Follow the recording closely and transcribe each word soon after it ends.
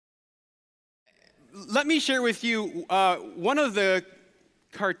Let me share with you one of the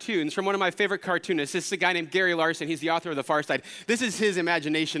cartoons from one of my favorite cartoonists. This is a guy named Gary Larson. He's the author of The Far Side. This is his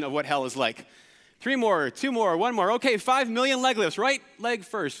imagination of what hell is like. 3 more, 2 more, 1 more. Okay, 5 million leg lifts. Right leg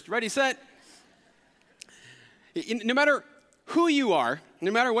first. Ready, set. No matter who you are,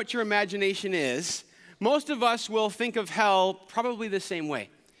 no matter what your imagination is, most of us will think of hell probably the same way.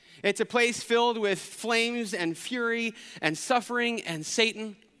 It's a place filled with flames and fury and suffering and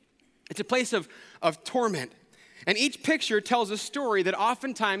Satan. It's a place of torment. And each picture tells a story that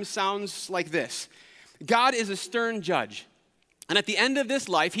oftentimes sounds like this. God is a stern judge. And at the end of this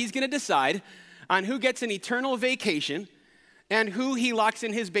life, he's going to decide on who gets an eternal vacation and who he locks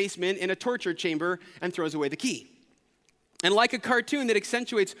in his basement in a torture chamber and throws away the key. And like a cartoon that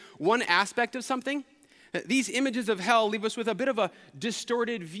accentuates one aspect of something, these images of hell leave us with a bit of a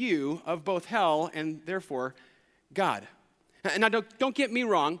distorted view of both hell and therefore God. Now don't get me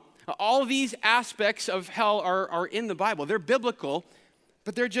wrong. All these aspects of hell are in the Bible. They're biblical,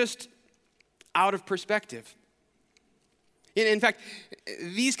 but they're just out of perspective. In fact,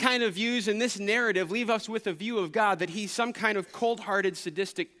 these kind of views in this narrative leave us with a view of God that he's some kind of cold-hearted,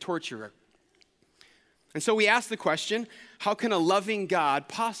 sadistic torturer. And so we ask the question, how can a loving God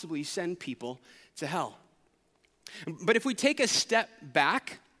possibly send people to hell? But if we take a step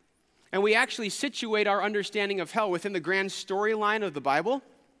back and we actually situate our understanding of hell within the grand storyline of the Bible,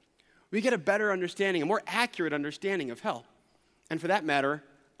 we get a better understanding, a more accurate understanding of hell, and for that matter,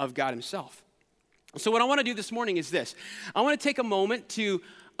 of God himself. So what I want to do this morning is this. I want to take a moment to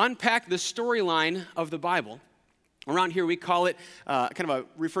unpack the storyline of the Bible. Around here we call it,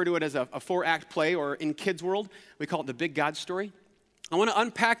 refer to it as a 4-act play, or in kids' world, we call it the Big God story. I want to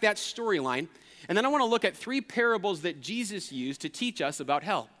unpack that storyline, and then I want to look at 3 parables that Jesus used to teach us about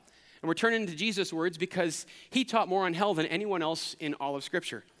hell. And we're turning to Jesus' words because he taught more on hell than anyone else in all of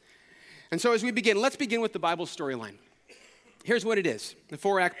Scripture. And so as we begin, let's begin with the Bible storyline. Here's what it is, the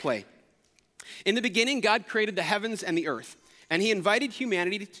 4-act play. In the beginning, God created the heavens and the earth, and he invited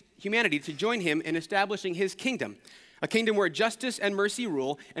humanity to join him in establishing his kingdom, a kingdom where justice and mercy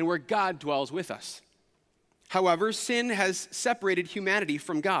rule and where God dwells with us. However, sin has separated humanity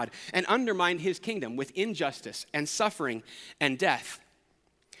from God and undermined his kingdom with injustice and suffering and death.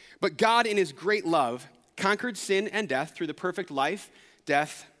 But God, in his great love, conquered sin and death through the perfect life,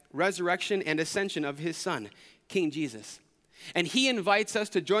 death, resurrection, and ascension of his Son, King Jesus. And he invites us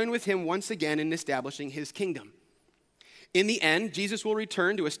to join with him once again in establishing his kingdom. In the end, Jesus will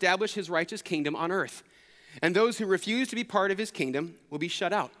return to establish his righteous kingdom on earth. And those who refuse to be part of his kingdom will be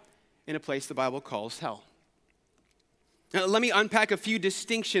shut out in a place the Bible calls hell. Now, let me unpack a few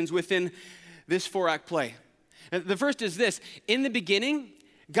distinctions within this 4-act play. The first is this. In the beginning,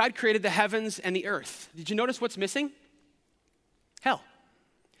 God created the heavens and the earth. Did you notice what's missing? Hell.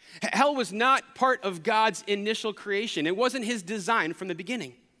 Hell was not part of God's initial creation. It wasn't his design from the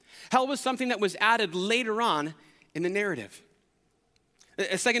beginning. Hell was something that was added later on in the narrative.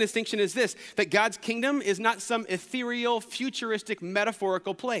 A second distinction is this, that God's kingdom is not some ethereal, futuristic,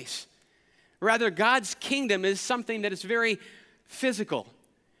 metaphorical place. Rather, God's kingdom is something that is very physical.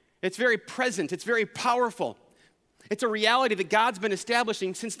 It's very present. It's very powerful. It's a reality that God's been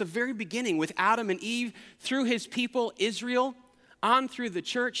establishing since the very beginning with Adam and Eve, through his people, Israel, on through the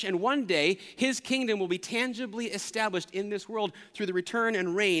church, and one day his kingdom will be tangibly established in this world through the return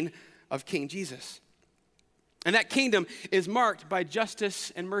and reign of King Jesus. And that kingdom is marked by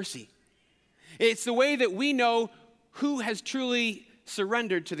justice and mercy. It's the way that we know who has truly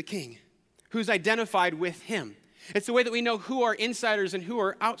surrendered to the king, who's identified with him. It's the way that we know who are insiders and who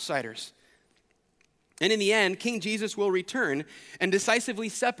are outsiders. And in the end, King Jesus will return and decisively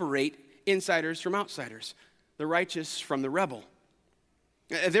separate insiders from outsiders, the righteous from the rebel.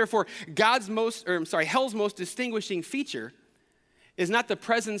 Therefore, hell's most distinguishing feature is not the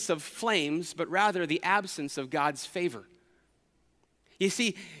presence of flames, but rather the absence of God's favor. You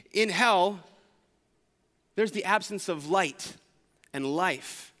see, in hell, there's the absence of light and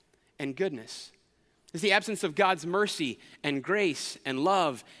life and goodness. There's the absence of God's mercy and grace and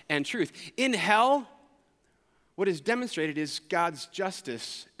love and truth. In hell, what is demonstrated is God's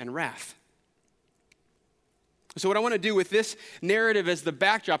justice and wrath. So what I want to do with this narrative as the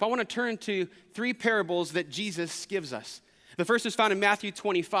backdrop, I want to turn to 3 parables that Jesus gives us. The first is found in Matthew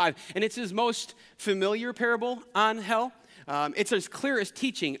 25, and it's his most familiar parable on hell. It's his clearest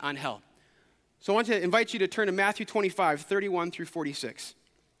teaching on hell. So I want to invite you to turn to Matthew 25, 31 through 46.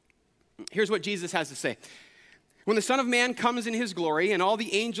 Here's what Jesus has to say. When the Son of Man comes in his glory and all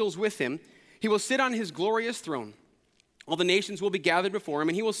the angels with him, he will sit on his glorious throne. All the nations will be gathered before him,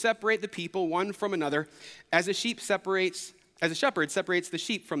 and he will separate the people one from another, as a shepherd separates the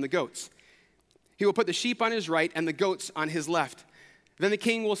sheep from the goats. He will put the sheep on his right and the goats on his left. Then the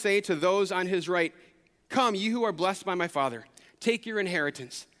king will say to those on his right, 'Come, you who are blessed by my Father, take your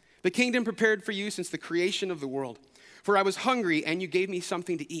inheritance, the kingdom prepared for you since the creation of the world. For I was hungry, and you gave me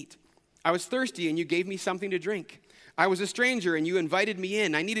something to eat. I was thirsty, and you gave me something to drink. I was a stranger, and you invited me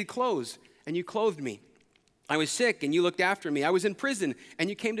in. I needed clothes, and you clothed me. I was sick, and you looked after me. I was in prison, and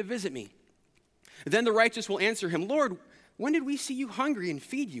you came to visit me.' Then the righteous will answer him, 'Lord, when did we see you hungry and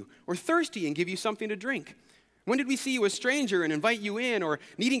feed you, or thirsty and give you something to drink? When did we see you a stranger and invite you in, or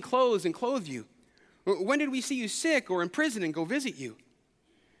needing clothes and clothe you? When did we see you sick or in prison and go visit you?'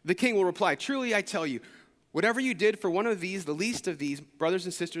 The king will reply, 'Truly I tell you, whatever you did for one of these, the least of these brothers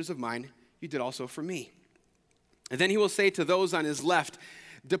and sisters of mine, you did also for me.' And then he will say to those on his left,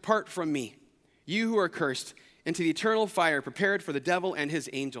 'Depart from me, you who are cursed, into the eternal fire prepared for the devil and his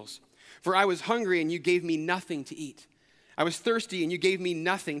angels. For I was hungry, and you gave me nothing to eat. I was thirsty, and you gave me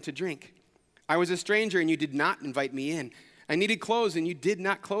nothing to drink. I was a stranger, and you did not invite me in. I needed clothes, and you did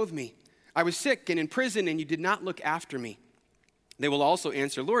not clothe me. I was sick and in prison, and you did not look after me.' They will also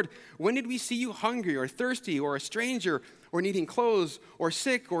answer, 'Lord, when did we see you hungry or thirsty or a stranger or needing clothes or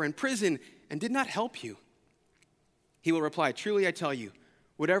sick or in prison and did not help you?' He will reply, 'Truly I tell you,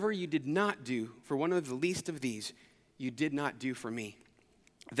 whatever you did not do for one of the least of these, you did not do for me.'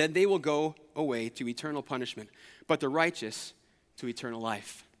 Then they will go away to eternal punishment, but the righteous to eternal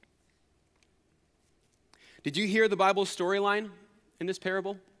life." Did you hear the Bible storyline in this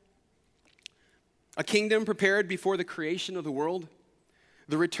parable? A kingdom prepared before the creation of the world,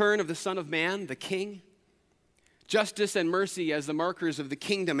 the return of the Son of Man, the King, justice and mercy as the markers of the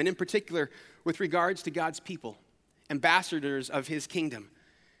kingdom, and in particular with regards to God's people, ambassadors of his kingdom.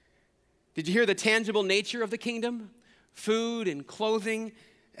 Did you hear the tangible nature of the kingdom? Food and clothing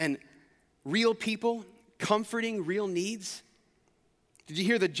and real people, comforting real needs. Did you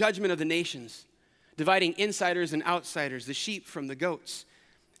hear the judgment of the nations, dividing insiders and outsiders, the sheep from the goats,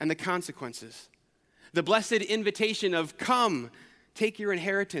 and the consequences? The blessed invitation of, "Come, take your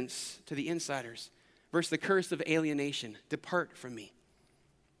inheritance," to the insiders, versus the curse of alienation, "Depart from me."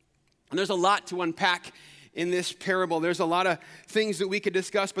 And there's a lot to unpack in this parable. There's a lot of things that we could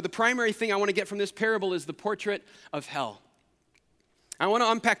discuss, but the primary thing I want to get from this parable is the portrait of hell. I want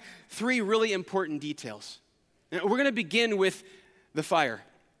to unpack three really important details. And we're going to begin with the fire.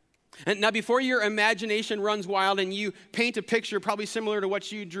 And now, before your imagination runs wild and you paint a picture probably similar to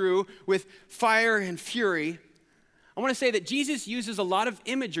what you drew with fire and fury, I want to say that Jesus uses a lot of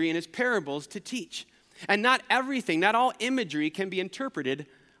imagery in his parables to teach. And not everything, not all imagery can be interpreted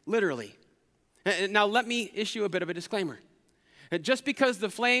literally. Now, let me issue a bit of a disclaimer. Just because the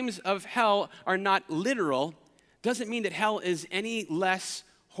flames of hell are not literal doesn't mean that hell is any less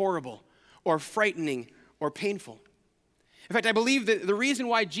horrible or frightening or painful. In fact, I believe that the reason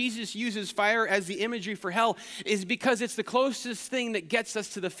why Jesus uses fire as the imagery for hell is because it's the closest thing that gets us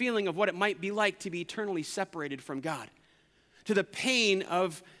to the feeling of what it might be like to be eternally separated from God, to the pain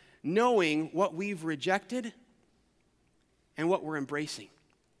of knowing what we've rejected and what we're embracing.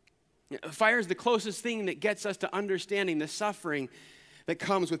 Fire is the closest thing that gets us to understanding the suffering that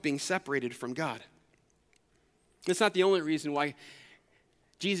comes with being separated from God. It's not the only reason why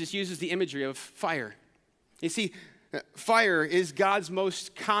Jesus uses the imagery of fire. You see, fire is God's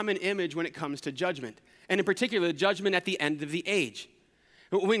most common image when it comes to judgment, and in particular, the judgment at the end of the age.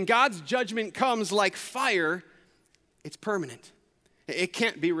 When God's judgment comes like fire, it's permanent. It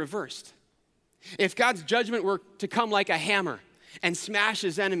can't be reversed. If God's judgment were to come like a hammer and smash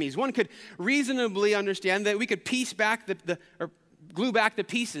his enemies, one could reasonably understand that we could piece back or glue back the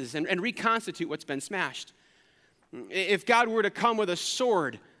pieces and reconstitute what's been smashed. If God were to come with a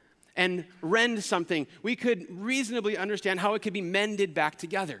sword and rend something, we could reasonably understand how it could be mended back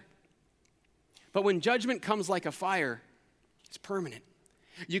together. But when judgment comes like a fire, it's permanent.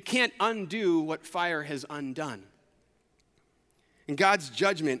 You can't undo what fire has undone. And God's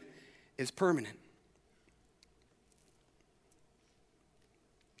judgment is permanent.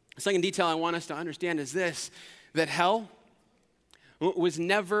 The second detail I want us to understand is this, that hell was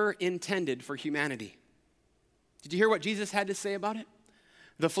never intended for humanity. Did you hear what Jesus had to say about it?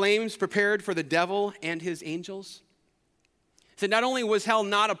 The flames prepared for the devil and his angels. He said not only was hell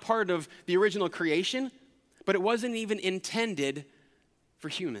not a part of the original creation, but it wasn't even intended for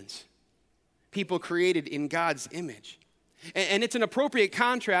humans, people created in God's image. And it's an appropriate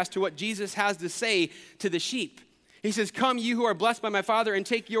contrast to what Jesus has to say to the sheep. He says, "Come, you who are blessed by my Father, and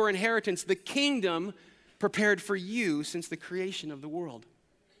take your inheritance, the kingdom prepared for you since the creation of the world."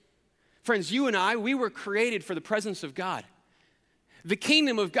 Friends, you and I, we were created for the presence of God. The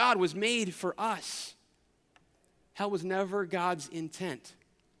kingdom of God was made for us. Hell was never God's intent.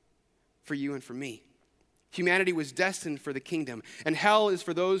 for you and for me. Humanity was destined for the kingdom, and hell is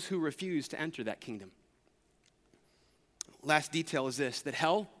for those who refuse to enter that kingdom. Last detail is this, that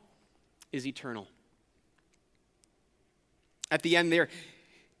hell is eternal. At the end there,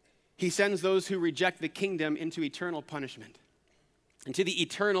 he sends those who reject the kingdom into eternal punishment, into the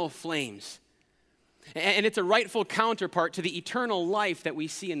eternal flames. And it's a rightful counterpart to the eternal life that we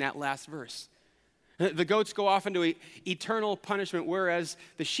see in that last verse. The goats go off into eternal punishment, whereas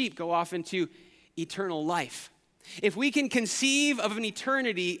the sheep go off into eternal life. If we can conceive of an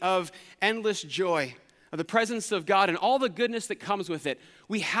eternity of endless joy, of the presence of God and all the goodness that comes with it,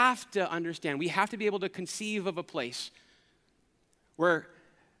 we have to understand, we have to be able to conceive of a place where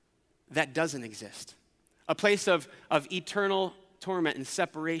that doesn't exist. A place of eternal torment and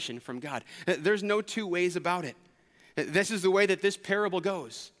separation from God. There's no two ways about it. This is the way that this parable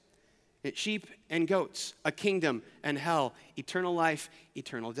goes. It's sheep and goats, a kingdom and hell, eternal life,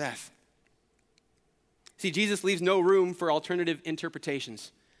 eternal death. See, Jesus leaves no room for alternative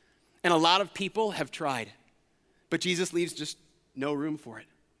interpretations. And a lot of people have tried, but Jesus leaves just no room for it.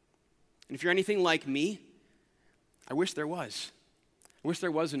 And if you're anything like me, I wish there was. I wish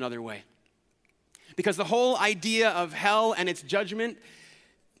there was another way. Because the whole idea of hell and its judgment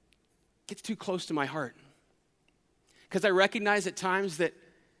gets too close to my heart. Because I recognize at times that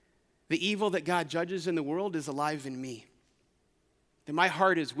the evil that God judges in the world is alive in me. That my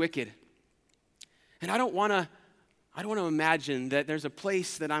heart is wicked. And I don't want to imagine that there's a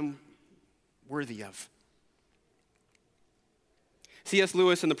place that I'm worthy of. C.S.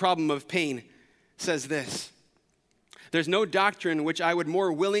 Lewis in The Problem of Pain says this: "There's no doctrine which I would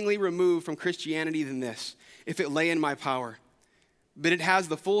more willingly remove from Christianity than this, if it lay in my power. But it has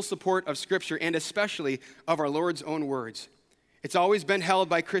the full support of Scripture and especially of our Lord's own words. It's always been held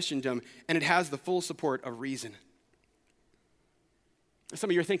by Christendom, and it has the full support of reason." Some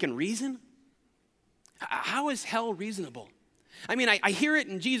of you are thinking, reason? How is hell reasonable? I mean, I hear it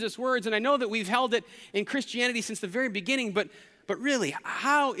in Jesus' words, and I know that we've held it in Christianity since the very beginning, but really,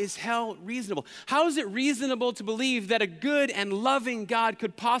 how is hell reasonable? How is it reasonable to believe that a good and loving God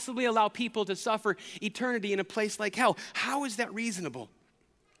could possibly allow people to suffer eternity in a place like hell? How is that reasonable?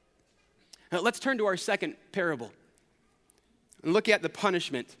 Now, let's turn to our second parable and look at the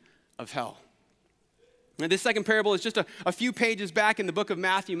punishment of hell. Now, this second parable is just a few pages back in the book of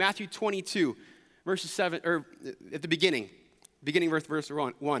Matthew, Matthew 22, verses 7, or at the beginning verse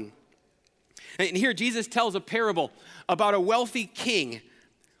 1. And here Jesus tells a parable about a wealthy king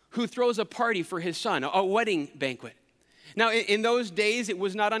who throws a party for his son, a wedding banquet. Now, in those days, it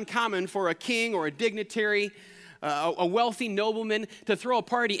was not uncommon for a king or a dignitary, a wealthy nobleman to throw a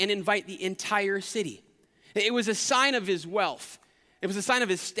party and invite the entire city. It was a sign of his wealth. It was a sign of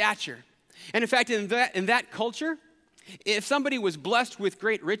his stature. And in fact, in that culture, if somebody was blessed with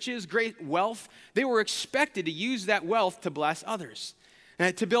great riches, great wealth, they were expected to use that wealth to bless others,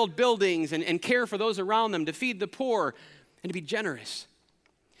 to build buildings and care for those around them, to feed the poor, and to be generous.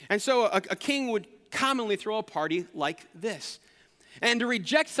 And so a king would commonly throw a party like this. And to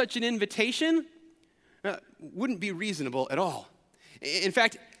reject such an invitation wouldn't be reasonable at all. In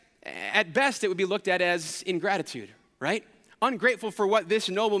fact, at best, it would be looked at as ingratitude, right? Ungrateful for what this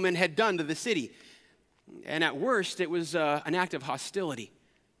nobleman had done to the city. And at worst, it was an act of hostility,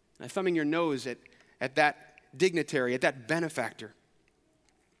 thumbing your nose at that dignitary, at that benefactor.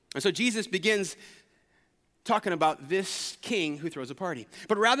 And so Jesus begins talking about this king who throws a party.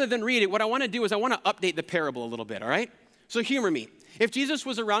 But rather than read it, what I want to do is I want to update the parable a little bit, all right? So humor me. If Jesus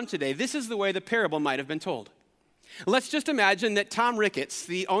was around today, this is the way the parable might have been told. Let's just imagine that Tom Ricketts,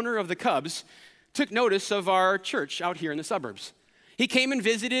 the owner of the Cubs, took notice of our church out here in the suburbs. He came and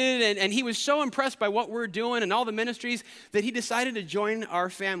visited, and he was so impressed by what we're doing and all the ministries that he decided to join our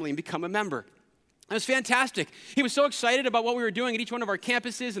family and become a member. It was fantastic. He was so excited about what we were doing at each one of our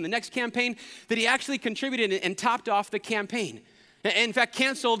campuses and the next campaign that he actually contributed and topped off the campaign. And in fact,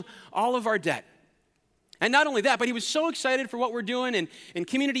 canceled all of our debt. And not only that, but he was so excited for what we're doing in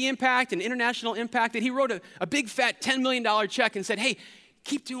community impact and international impact that he wrote a big fat $10 million check and said, "Hey,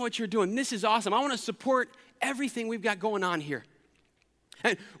 keep doing what you're doing. This is awesome. I want to support everything we've got going on here."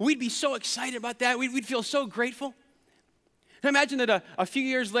 And we'd be so excited about that. We'd feel so grateful. And imagine that a few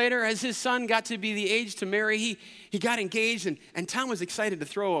years later, as his son got to be the age to marry, he got engaged, and Tom was excited to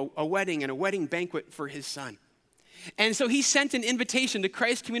throw a wedding and a wedding banquet for his son. And so he sent an invitation to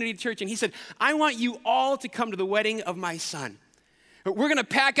Christ Community Church, and he said, "I want you all to come to the wedding of my son. We're going to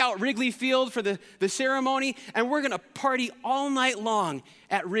pack out Wrigley Field for the ceremony, and we're going to party all night long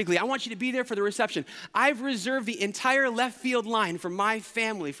at Wrigley. I want you to be there for the reception. I've reserved the entire left field line for my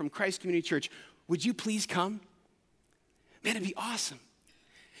family from Christ Community Church. Would you please come?" Man, it'd be awesome.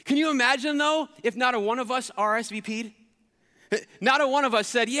 Can you imagine, though, if not a one of us RSVP'd? Not a one of us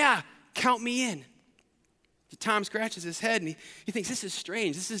said, yeah, count me in. Tom scratches his head, and he thinks, this is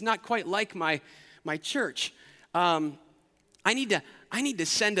strange. This is not quite like my church. I need to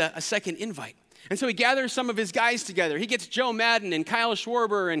send a second invite. And so he gathers some of his guys together. He gets Joe Madden and Kyle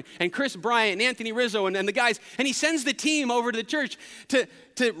Schwarber and Chris Bryant and Anthony Rizzo and the guys, and he sends the team over to the church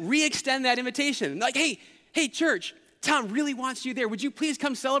to re-extend that invitation. Like, hey, church, Tom really wants you there. Would you please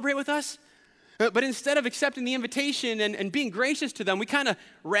come celebrate with us? But instead of accepting the invitation and being gracious to them, we kind of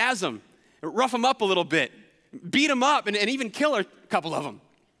razz them, rough them up a little bit, beat them up, and even kill a couple of them.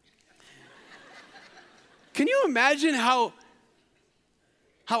 Can you imagine how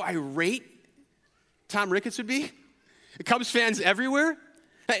irate Tom Ricketts would be? Cubs fans everywhere.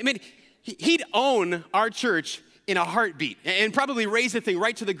 I mean, he'd own our church in a heartbeat and probably raise the thing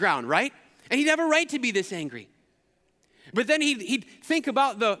right to the ground, right? And he'd have a right to be this angry. But then he'd think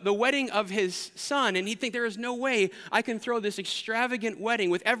about the wedding of his son, and he'd think, there is no way I can throw this extravagant wedding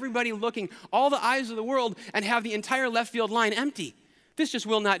with everybody looking, all the eyes of the world, and have the entire left field line empty. This just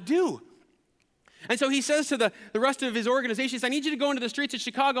will not do. And so he says to the rest of his organization, I need you to go into the streets of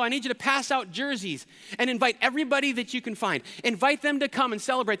Chicago. I need you to pass out jerseys and invite everybody that you can find. Invite them to come and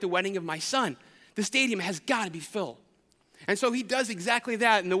celebrate the wedding of my son. The stadium has got to be filled. And so he does exactly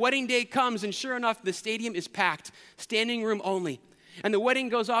that. And the wedding day comes, and sure enough, the stadium is packed, standing room only. And the wedding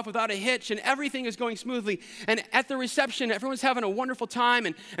goes off without a hitch, and everything is going smoothly. And at the reception, everyone's having a wonderful time.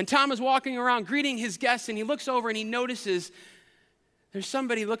 And Tom is walking around greeting his guests, and he looks over and he notices there's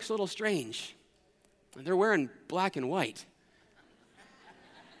somebody who looks a little strange. They're wearing black and white.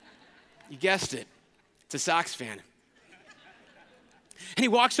 You guessed it. It's a Sox fan. And he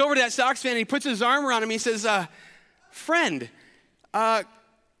walks over to that Sox fan, and he puts his arm around him. He says, friend, can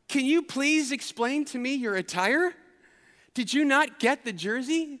you please explain to me your attire? Did you not get the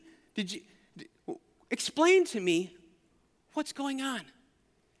jersey? Explain to me what's going on. And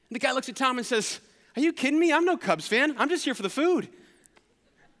the guy looks at Tom and says, are you kidding me? I'm no Cubs fan. I'm just here for the food.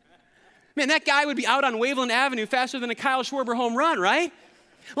 Man, that guy would be out on Waveland Avenue faster than a Kyle Schwarber home run, right?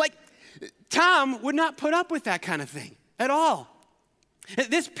 Like, Tom would not put up with that kind of thing at all.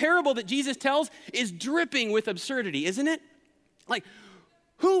 This parable that Jesus tells is dripping with absurdity, isn't it? Like,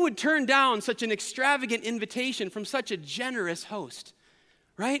 who would turn down such an extravagant invitation from such a generous host,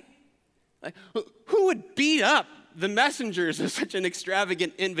 right? Like, who would beat up the messengers of such an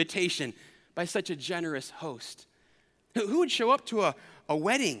extravagant invitation by such a generous host? Who would show up to a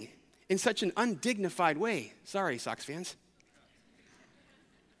wedding in such an undignified way? Sorry, Sox fans.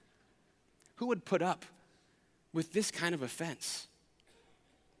 Who would put up with this kind of offense?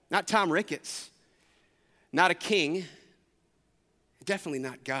 Not Tom Ricketts, not a king, definitely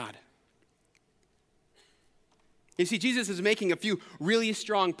not God. You see, Jesus is making a few really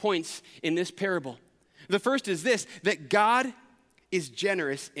strong points in this parable. The first is this, that God is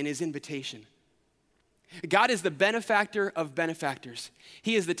generous in his invitation. God is the benefactor of benefactors.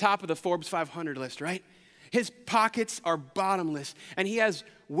 He is the top of the Forbes 500 list, right? His pockets are bottomless, and he has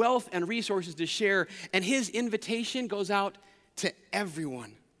wealth and resources to share, and his invitation goes out to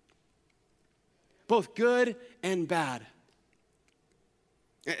everyone, both good and bad.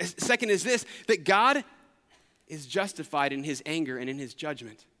 Second is this, that God is justified in his anger and in his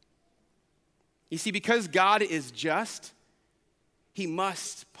judgment. You see, because God is just, he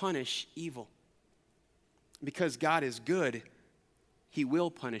must punish evil. Because God is good, he will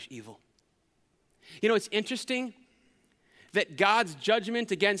punish evil. You know, it's interesting that God's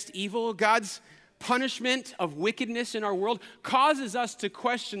judgment against evil, God's punishment of wickedness in our world causes us to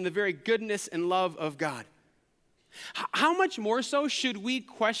question the very goodness and love of God. How much more so should we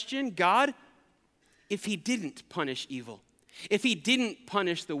question God if he didn't punish evil? If he didn't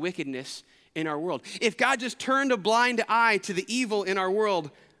punish the wickedness in our world? If God just turned a blind eye to the evil in our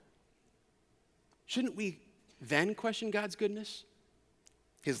world, shouldn't we then question God's goodness,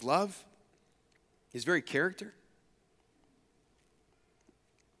 his love, his very character?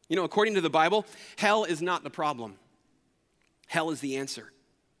 You know, according to the Bible, hell is not the problem. Hell is the answer.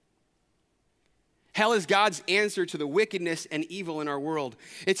 Hell is God's answer to the wickedness and evil in our world.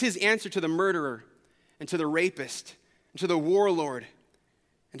 It's his answer to the murderer and to the rapist and to the warlord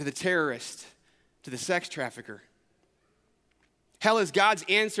and to the terrorist, to the sex trafficker. Hell is God's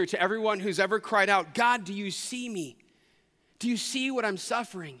answer to everyone who's ever cried out, God, do you see me? Do you see what I'm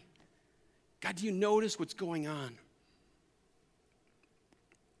suffering? God, do you notice what's going on?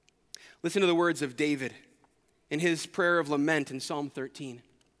 Listen to the words of David in his prayer of lament in Psalm 13.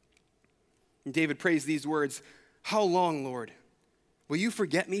 And David prays these words, how long, Lord, will you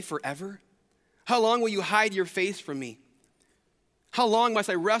forget me forever? How long will you hide your face from me? How long must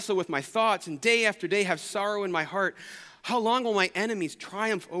I wrestle with my thoughts and day after day have sorrow in my heart? How long will my enemies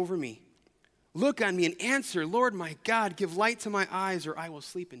triumph over me? Look on me and answer, Lord my God, give light to my eyes or I will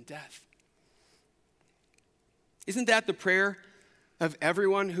sleep in death. Isn't that the prayer of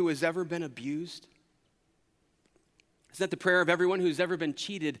everyone who has ever been abused? Isn't that the prayer of everyone who's ever been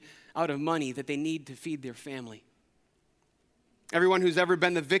cheated out of money that they need to feed their family? Everyone who's ever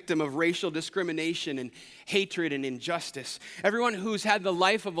been the victim of racial discrimination and hatred and injustice. Everyone who's had the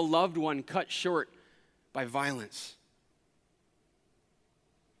life of a loved one cut short by violence.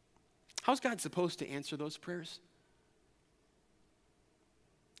 How's God supposed to answer those prayers?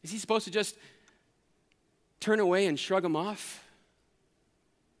 Is he supposed to just turn away and shrug them off?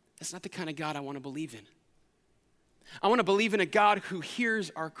 That's not the kind of God I want to believe in. I want to believe in a God who hears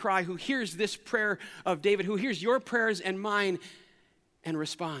our cry, who hears this prayer of David, who hears your prayers and mine and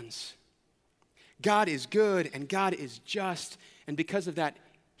responds. God is good and God is just, and because of that,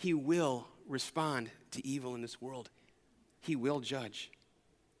 he will respond to evil in this world. He will judge.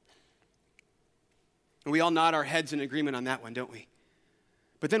 And we all nod our heads in agreement on that one, don't we?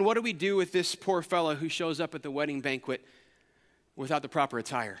 But then what do we do with this poor fellow who shows up at the wedding banquet without the proper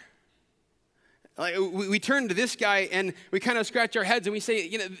attire? Like, we turn to this guy and we kind of scratch our heads and we say,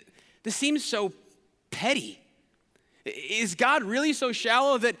 this seems so petty. Is God really so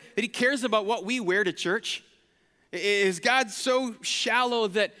shallow that he cares about what we wear to church? Is God so shallow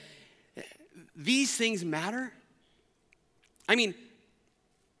that these things matter? I mean,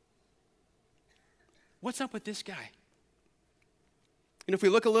 what's up with this guy? And if we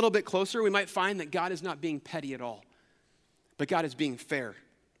look a little bit closer, we might find that God is not being petty at all, but God is being fair.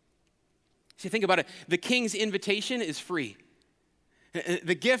 See, think about it. The king's invitation is free.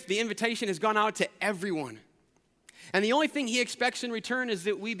 The gift, the invitation has gone out to everyone. And the only thing he expects in return is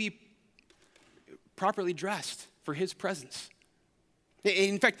that we be properly dressed for his presence.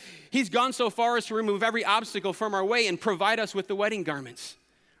 In fact, he's gone so far as to remove every obstacle from our way and provide us with the wedding garments,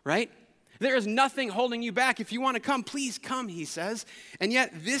 right? There is nothing holding you back. If you want to come, please come, he says. And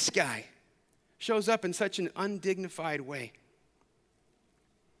yet this guy shows up in such an undignified way.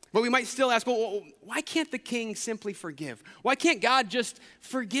 But we might still ask, well, why can't the king simply forgive? Why can't God just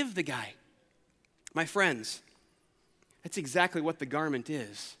forgive the guy? My friends, that's exactly what the garment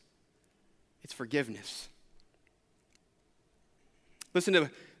is. It's forgiveness. Listen to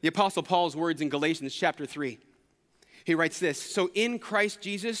the Apostle Paul's words in Galatians chapter 3. He writes this, so in Christ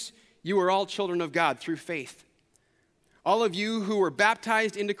Jesus, you are all children of God through faith. All of you who were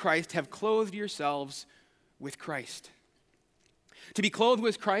baptized into Christ have clothed yourselves with Christ. To be clothed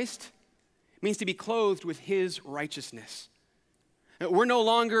with Christ means to be clothed with his righteousness. We're no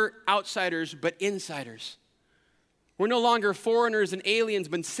longer outsiders, but insiders. We're no longer foreigners and aliens,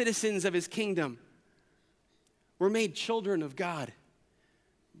 but citizens of his kingdom. We're made children of God,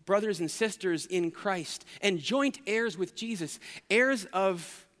 brothers and sisters in Christ, and joint heirs with Jesus, heirs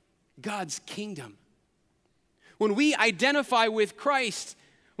of God's kingdom. When we identify with Christ,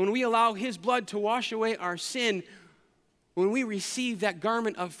 when we allow his blood to wash away our sin, when we receive that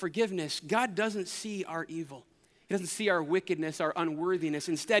garment of forgiveness, God doesn't see our evil. He doesn't see our wickedness, our unworthiness.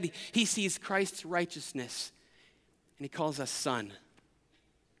 Instead, he sees Christ's righteousness. And he calls us son.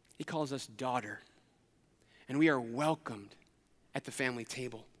 He calls us daughter. And we are welcomed at the family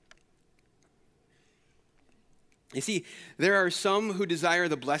table. You see, there are some who desire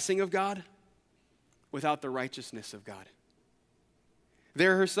the blessing of God without the righteousness of God.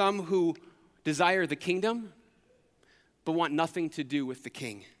 There are some who desire the kingdom but want nothing to do with the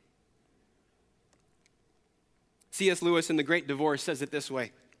king. C.S. Lewis in The Great Divorce says it this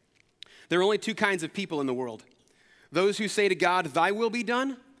way. There are only two kinds of people in the world. Those who say to God, thy will be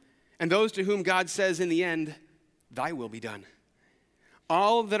done, and those to whom God says in the end, thy will be done.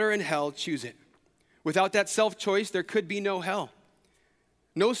 All that are in hell choose it. Without that self-choice, there could be no hell.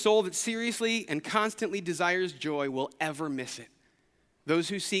 No soul that seriously and constantly desires joy will ever miss it. Those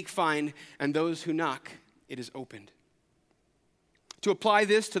who seek find, and those who knock, it is opened. To apply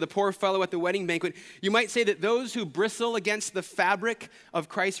this to the poor fellow at the wedding banquet, you might say that those who bristle against the fabric of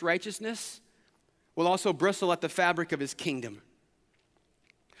Christ's righteousness will also bristle at the fabric of his kingdom.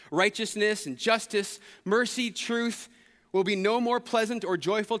 Righteousness and justice, mercy, truth will be no more pleasant or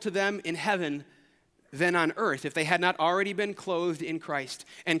joyful to them in heaven than on earth if they had not already been clothed in Christ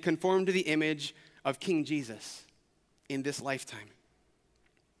and conformed to the image of King Jesus in this lifetime.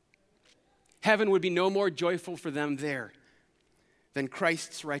 Heaven would be no more joyful for them there than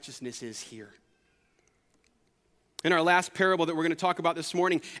Christ's righteousness is here. And our last parable that we're going to talk about this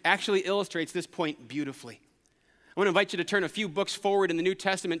morning actually illustrates this point beautifully. I want to invite you to turn a few books forward in the New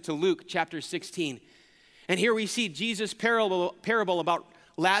Testament to Luke chapter 16. And here we see Jesus' parable about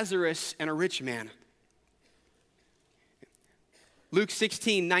Lazarus and a rich man. Luke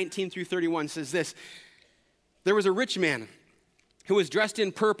 16, 19 through 31 says this: there was a rich man who was dressed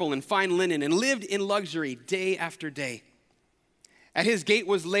in purple and fine linen and lived in luxury day after day. At his gate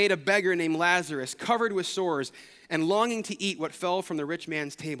was laid a beggar named Lazarus, covered with sores and longing to eat what fell from the rich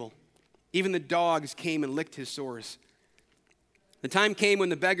man's table. Even the dogs came and licked his sores. The time came when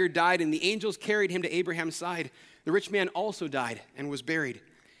the beggar died, and the angels carried him to Abraham's side. The rich man also died and was buried.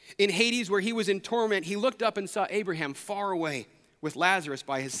 In Hades, where he was in torment, he looked up and saw Abraham far away, with Lazarus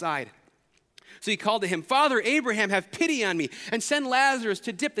by his side. So he called to him, "Father Abraham, have pity on me, and send Lazarus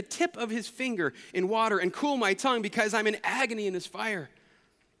to dip the tip of his finger in water and cool my tongue, because I'm in agony in this fire."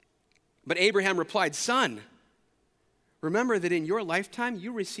 But Abraham replied, "Son, remember that in your lifetime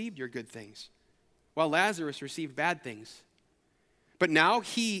you received your good things, while Lazarus received bad things. But now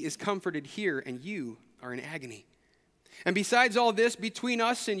he is comforted here, and you are in agony. And besides all this, between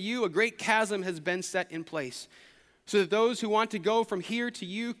us and you, a great chasm has been set in place, so that those who want to go from here to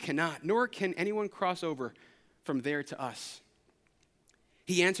you cannot, nor can anyone cross over from there to us."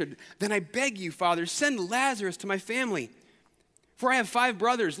 He answered, "Then I beg you, Father, send Lazarus to my family, for I have 5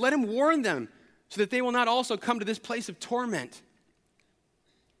 brothers. Let him warn them, so that they will not also come to this place of torment."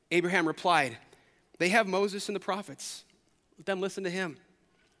 Abraham replied, "They have Moses and the prophets. Let them listen to him."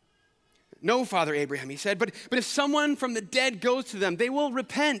 "No, Father Abraham," he said, but if someone from the dead goes to them, they will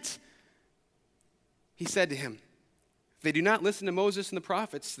repent." He said to him, "If they do not listen to Moses and the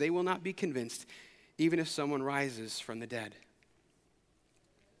prophets, they will not be convinced, even if someone rises from the dead."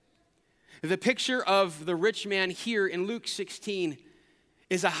 The picture of the rich man here in Luke 16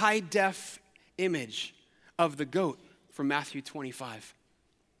 is a high-def image of the goat from Matthew 25.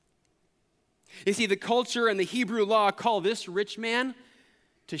 You see, the culture and the Hebrew law call this rich man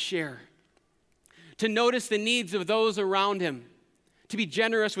to share, to notice the needs of those around him, to be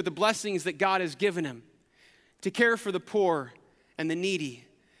generous with the blessings that God has given him, to care for the poor and the needy,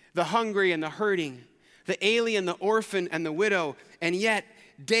 the hungry and the hurting, the alien, the orphan, and the widow. And yet,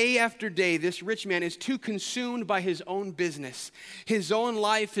 day after day, this rich man is too consumed by his own business, his own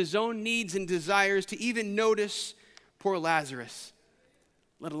life, his own needs and desires to even notice poor Lazarus,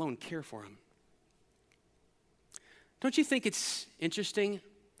 let alone care for him. Don't you think it's interesting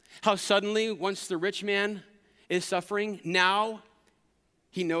how suddenly, once the rich man is suffering, now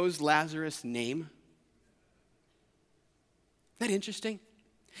he knows Lazarus' name? Isn't that interesting?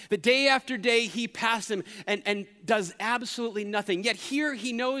 The day after day he passed him and does absolutely nothing. Yet here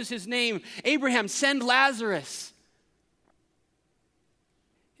he knows his name. "Abraham, send Lazarus."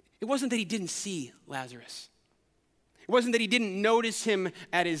 It wasn't that he didn't see Lazarus. It wasn't that he didn't notice him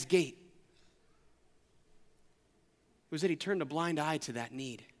at his gate. It was that he turned a blind eye to that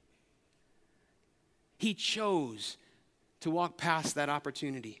need. He chose to walk past that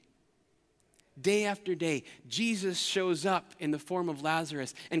opportunity. Day after day, Jesus shows up in the form of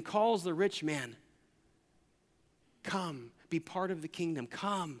Lazarus and calls the rich man, "Come, be part of the kingdom.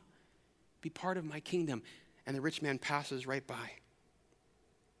 Come, be part of my kingdom." And the rich man passes right by.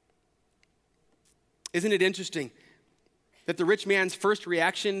 Isn't it interesting that the rich man's first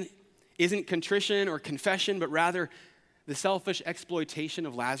reaction isn't contrition or confession, but rather the selfish exploitation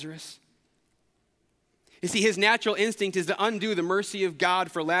of Lazarus? You see, his natural instinct is to undo the mercy of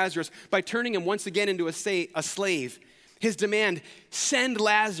God for Lazarus by turning him once again into a slave. His demand, "Send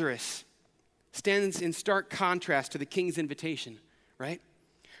Lazarus," stands in stark contrast to the king's invitation, right?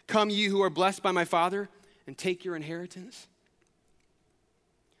 "Come, you who are blessed by my Father, and take your inheritance."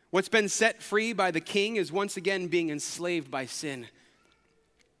 What's been set free by the king is once again being enslaved by sin.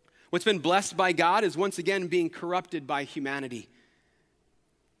 What's been blessed by God is once again being corrupted by humanity.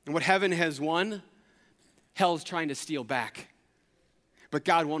 And what heaven has won, hell's trying to steal back, but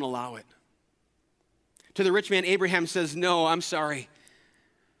God won't allow it. To the rich man, Abraham says, "No, I'm sorry.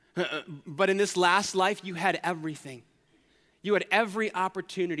 But in this last life, you had everything. You had every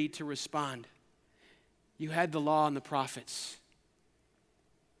opportunity to respond. You had the law and the prophets.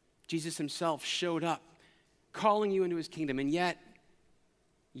 Jesus himself showed up, calling you into his kingdom, and yet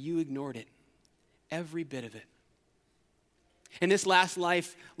you ignored it, every bit of it. In this last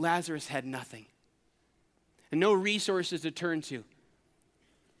life, Lazarus had nothing and no resources to turn to.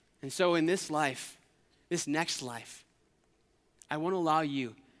 And so in this life, this next life, I want to allow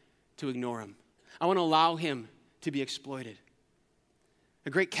you to ignore him. I want to allow him to be exploited. A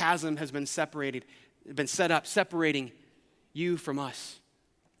great chasm has been set up, separating you from us,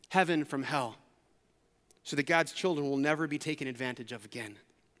 heaven from hell, so that God's children will never be taken advantage of again.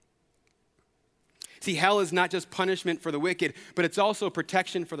 See, hell is not just punishment for the wicked, but it's also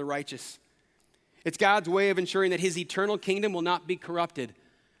protection for the righteous. It's God's way of ensuring that his eternal kingdom will not be corrupted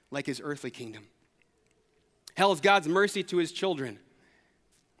like his earthly kingdom. Hell is God's mercy to his children.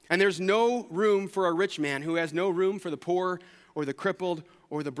 And there's no room for a rich man who has no room for the poor or the crippled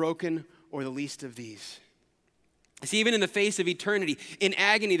or the broken or the least of these. See, even in the face of eternity, in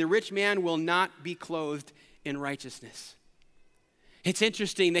agony, the rich man will not be clothed in righteousness. It's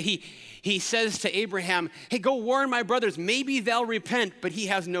interesting that he says to Abraham, hey, go warn my brothers, maybe they'll repent, but he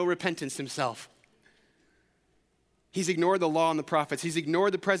has no repentance himself. He's ignored the law and the prophets. He's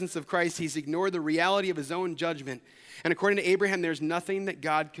ignored the presence of Christ. He's ignored the reality of his own judgment. And according to Abraham, there's nothing that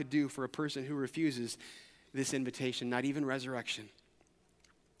God could do for a person who refuses this invitation, not even resurrection.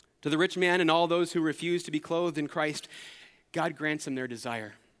 To the rich man and all those who refuse to be clothed in Christ, God grants them their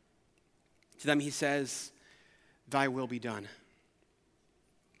desire. To them he says, thy will be done.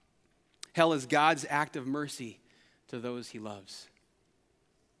 Hell is God's act of mercy to those he loves.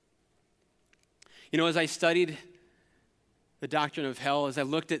 You know, as I studied the doctrine of hell, as I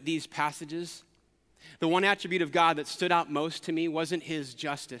looked at these passages, the one attribute of God that stood out most to me wasn't his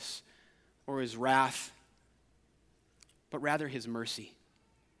justice or his wrath, but rather his mercy.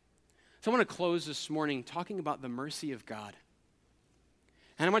 So I want to close this morning talking about the mercy of God.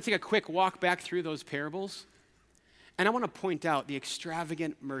 And I want to take a quick walk back through those parables, and I want to point out the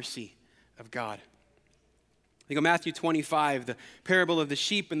extravagant mercy of God. Think of Matthew 25, the parable of the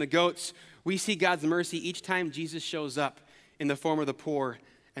sheep and the goats. We see God's mercy each time Jesus shows up in the form of the poor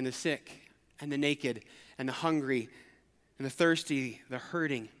and the sick and the naked and the hungry and the thirsty, the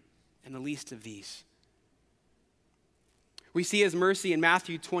hurting, and the least of these. We see his mercy in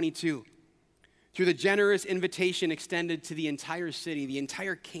Matthew 22 through the generous invitation extended to the entire city, the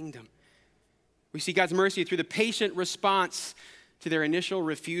entire kingdom. We see God's mercy through the patient response to their initial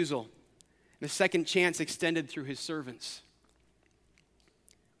refusal, and the second chance extended through his servants.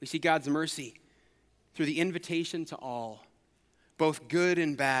 We see God's mercy through the invitation to all, both good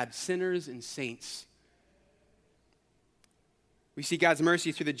and bad, sinners and saints. We see God's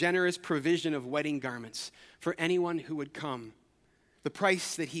mercy through the generous provision of wedding garments for anyone who would come, the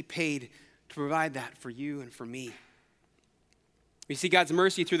price that he paid to provide that for you and for me. We see God's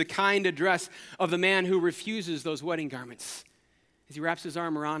mercy through the kind address of the man who refuses those wedding garments as he wraps his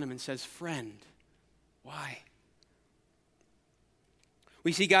arm around him and says, friend, why?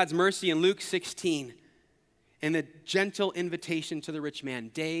 We see God's mercy in Luke 16 and the gentle invitation to the rich man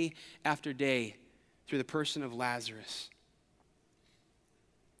day after day through the person of Lazarus.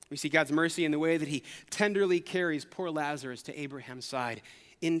 We see God's mercy in the way that he tenderly carries poor Lazarus to Abraham's side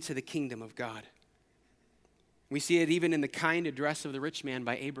into the kingdom of God. We see it even in the kind address of the rich man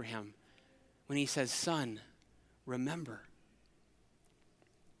by Abraham when he says, son, remember.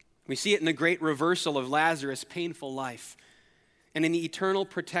 We see it in the great reversal of Lazarus' painful life and in the eternal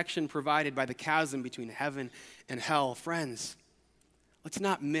protection provided by the chasm between heaven and hell. Friends, let's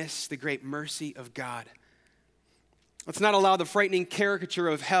not miss the great mercy of God. Let's not allow the frightening caricature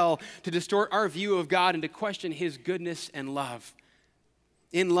of hell to distort our view of God and to question his goodness and love.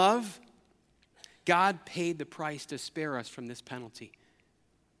 In love, God paid the price to spare us from this penalty.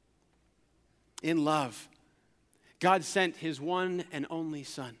 In love, God sent his one and only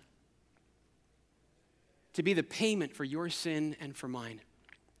Son to be the payment for your sin and for mine,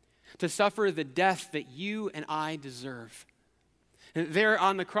 to suffer the death that you and I deserve. And there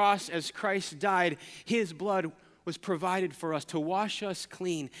on the cross, as Christ died, his blood was provided for us to wash us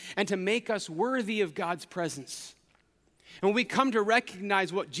clean and to make us worthy of God's presence. And when we come to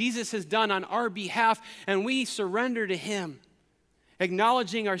recognize what Jesus has done on our behalf and we surrender to him,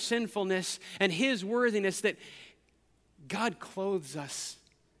 acknowledging our sinfulness and his worthiness, that God clothes us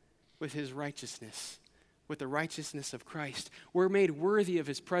with his righteousness, with the righteousness of Christ. We're made worthy of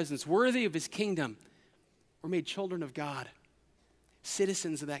his presence, worthy of his kingdom. We're made children of God,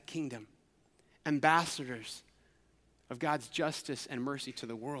 citizens of that kingdom, ambassadors of God's justice and mercy to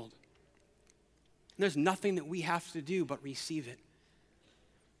the world. And there's nothing that we have to do but receive it,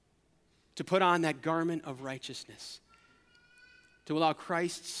 to put on that garment of righteousness, to allow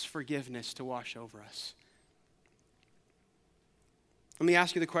Christ's forgiveness to wash over us. Let me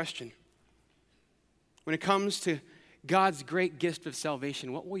ask you the question. When it comes to God's great gift of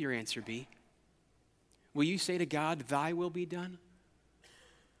salvation, what will your answer be? Will you say to God, thy will be done?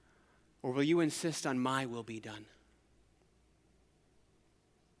 Or will you insist on my will be done?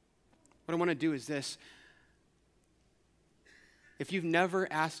 What I want to do is this. If you've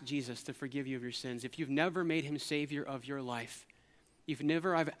never asked Jesus to forgive you of your sins, if you've never made him Savior of your life, if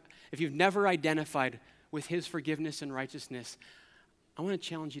you've never identified with his forgiveness and righteousness, I want to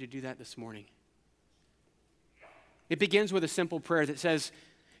challenge you to do that this morning. It begins with a simple prayer that says,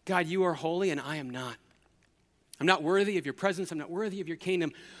 God, you are holy and I am not. I'm not worthy of your presence. I'm not worthy of your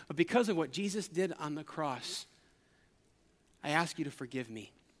kingdom. But because of what Jesus did on the cross, I ask you to forgive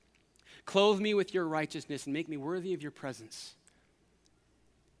me. Clothe me with your righteousness and make me worthy of your presence.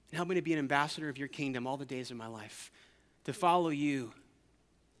 And help me to be an ambassador of your kingdom all the days of my life, to follow you,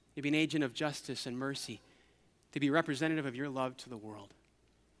 to be an agent of justice and mercy, to be representative of your love to the world.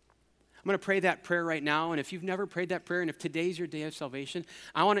 I'm going to pray that prayer right now, and if you've never prayed that prayer, and if today's your day of salvation,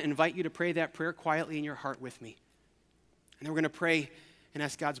 I want to invite you to pray that prayer quietly in your heart with me. And then we're going to pray and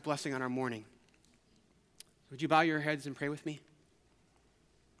ask God's blessing on our morning. Would you bow your heads and pray with me?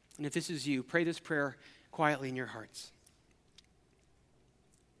 And if this is you, pray this prayer quietly in your hearts.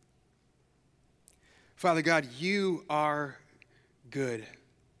 Father God, you are good.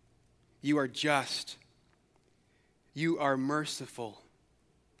 You are just. You are merciful.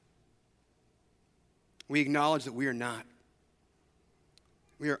 We acknowledge that we are not.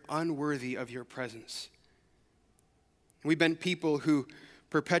 We are unworthy of your presence. We've been people who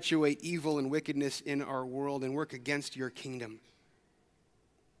perpetuate evil and wickedness in our world and work against your kingdom.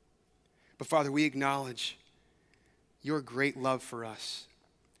 But Father, we acknowledge your great love for us,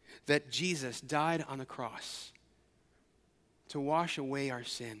 that Jesus died on the cross to wash away our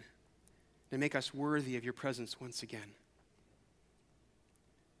sin, to make us worthy of your presence once again.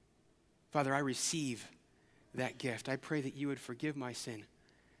 Father, I receive that gift. I pray that you would forgive my sin,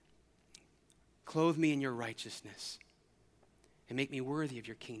 clothe me in your righteousness, and make me worthy of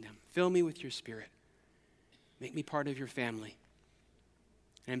your kingdom. Fill me with your Spirit. Make me part of your family,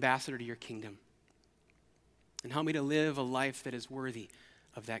 an ambassador to your kingdom. And help me to live a life that is worthy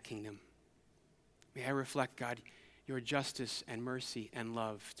of that kingdom. May I reflect, God, your justice and mercy and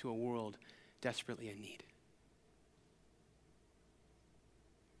love to a world desperately in need.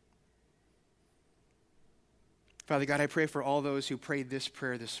 Father God, I pray for all those who prayed this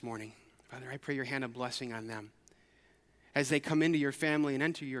prayer this morning. Father, I pray your hand of blessing on them. As they come into your family and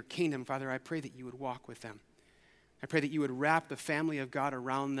enter your kingdom, Father, I pray that you would walk with them. I pray that you would wrap the family of God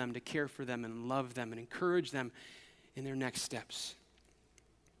around them to care for them and love them and encourage them in their next steps.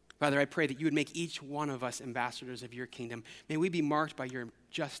 Father, I pray that you would make each one of us ambassadors of your kingdom. May we be marked by your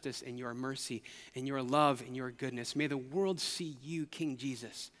justice and your mercy and your love and your goodness. May the world see you, King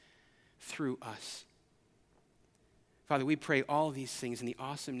Jesus, through us. Father, we pray all these things in the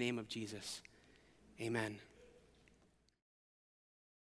awesome name of Jesus. Amen.